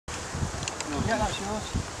Yeah, that's yours.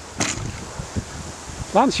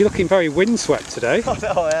 Lance, you're looking very windswept today. Oh,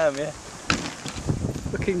 no, I am, yeah.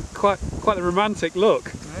 Looking quite a romantic look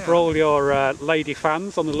for all your lady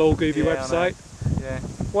fans on the Lawle Guby website. Yeah.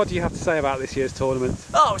 What do you have to say about this year's tournament?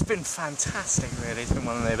 Oh, it's been fantastic, really. It's been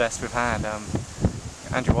one of the best we've had.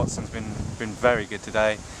 Andrew Watson's been very good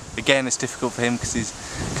today. Again, it's difficult for him because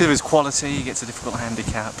of his quality. He gets a difficult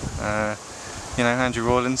handicap. You know, Andrew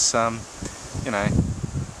Rawlins. You know,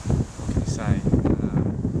 what can you say?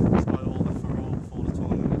 Despite all the furore for the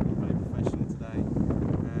tournament, he's been very professional today.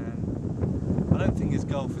 I don't think his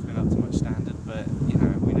golf has been up to much standard, but you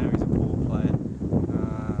know, we know he's a poor player,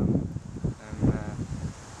 and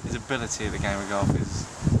his ability at the game of golf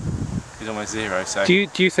is almost zero. So do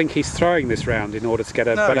you think he's throwing this round in order to get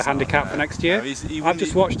a better handicap for next year? No, I've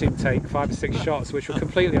just watched him take 5 or 6 shots which were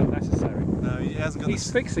completely unnecessary. No, he hasn't got.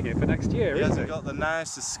 He's fixing it for next year. He hasn't got the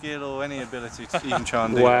nous, the skill, or any ability to even try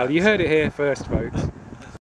and do well, that. You heard it here first, folks.